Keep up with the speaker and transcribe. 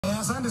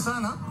Asante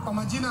sana. Kwa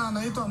majina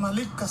anaitwa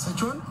Malik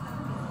Kasachon.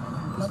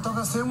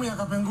 Natoka sehemu ya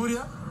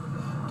Kapenguria.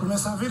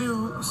 Tumesafiri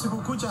usiku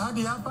kucha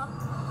hadi hapa.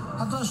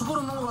 Na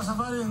tunashukuru Mungu kwa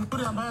safari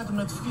nzuri ambayo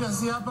tumetufikia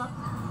si hapa.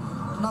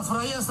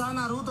 Tunafurahia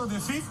sana Ruto the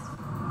 5th.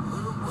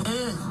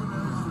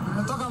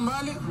 Tumetoka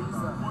mbali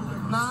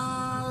na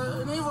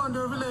hivyo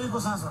ndio vile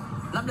iko sasa.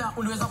 Labda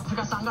uliweza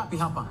kufika saa ngapi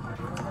hapa?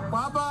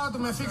 Kwa hapa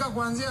tumefika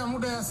kuanzia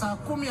muda ya saa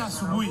 10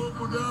 asubuhi.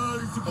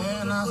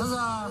 Na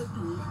sasa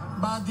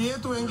baadhi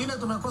yetu wengine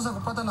tumekosa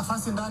kupata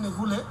nafasi ndani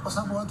kule kwa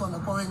sababu watu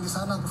wamekuwa wengi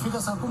sana.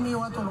 Kufika saa 10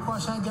 watu walikuwa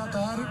washaja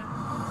tayari.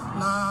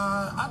 Na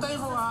hata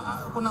hivyo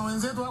kuna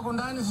wenzetu wako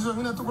ndani, sisi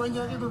wengine tuko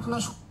nje, kitu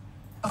tunashukuru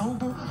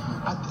huku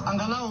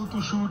angalau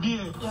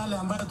tushuhudie yale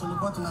ambayo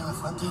tulikuwa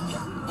tunafuatilia.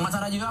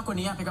 Matarajio yako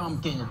ni yapi kama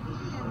Mkenya?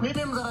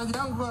 Mimi matarajio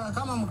yangu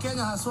kama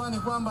Mkenya haswa ni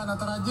kwamba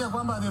natarajia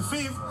kwamba the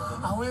 5th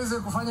aweze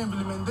kufanya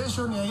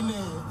implementation ya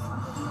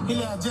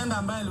ile agenda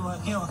ambayo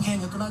aliwekea wa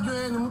Kenya. Tunajua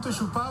yeye ni mtu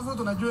shupavu,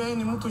 tunajua yeye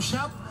ni mtu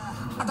sharp,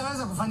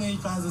 ataweza kufanya hii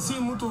kazi.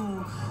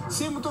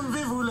 Si mtu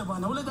mvivu ule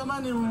bwana. Ule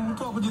jamani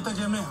mtu wa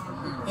kujitegemea.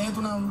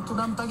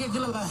 Tunamtakia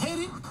kila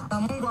laheri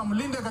na Mungu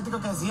amlinde katika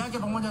kazi yake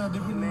pamoja na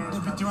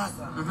deputy wake.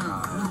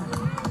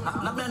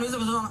 Labda niweze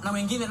kuzungumza na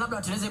wengine,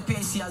 labda tueleze pia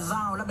hisia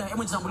zao, labda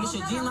hebu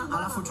jitambulishe jina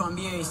alafu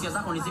tuambie hisia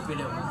zako ni zipi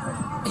leo.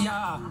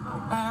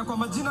 Kwa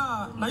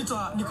majina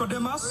naitwa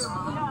Nicodemus.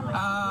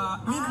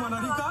 Mimi ni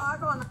mwanarika.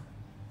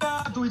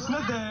 To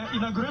witness the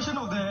inauguration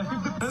of the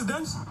 5th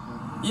president.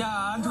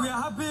 And we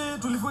are happy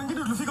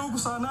tulifika huku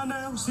saa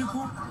 8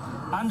 usiku,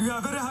 and we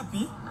are very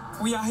happy.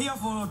 We are here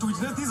to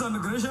witness this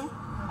inauguration,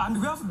 and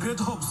we have great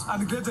hopes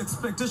and great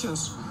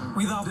expectations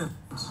without them.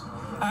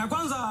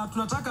 Kwanza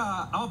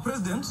tunataka our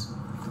president,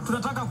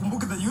 tunataka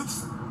kumbuke the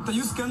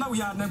youth Kenya.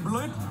 We are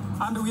unemployed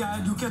and we are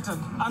educated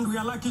and we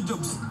are lucky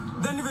jobs.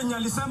 Then venye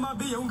alisema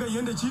bei ya unga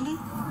iende chini,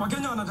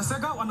 Wakenya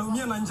wanateseka,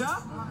 wanaumia na njaa,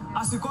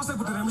 asikose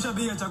kuteremsha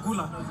bei ya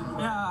chakula.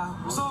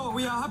 So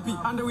we are happy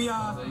and we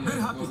are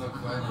very happy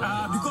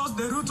because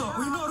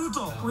we know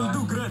Ruto will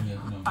do great,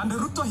 and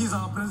Ruto is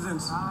our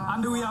president,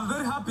 and we are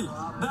very happy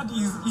that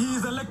he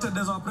is elected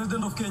as our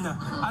president of Kenya,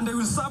 and he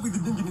will serve with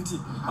dignity.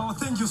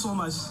 Thank you so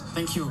much.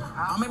 Thank you.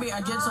 Maybe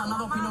I get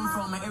another opinion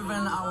from even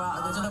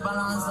the gender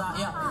balance.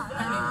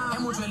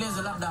 Hemu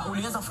tueleze labda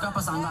uliweza kufika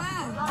hapa saa ngapi?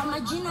 Kwa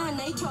majina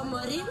anaitwa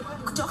Morin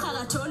kutoka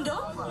Gatondo,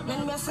 na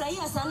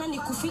nimefurahia sana ni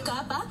kufika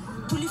hapa.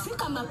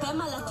 Tulifika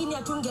mapema lakini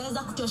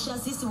hatungeweza kutoshea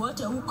sisi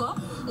wote huko,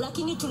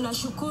 lakini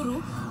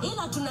tunashukuru.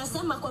 Ila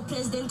tunasema kwa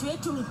president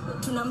wetu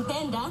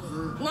tunampenda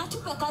na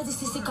tupe kazi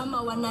sisi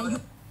kama wanayu,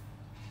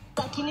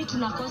 lakini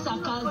tunakosa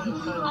kazi.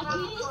 At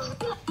least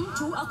kila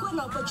mtu akuwe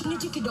na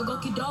opportunity kidogo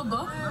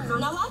kidogo,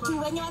 na watu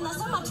wenye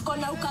wanasema tuko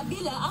na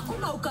ukabila,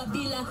 hakuna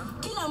ukabila.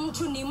 Kila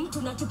mtu ni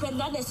mtu na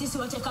tupendane sisi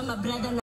wote kama brother.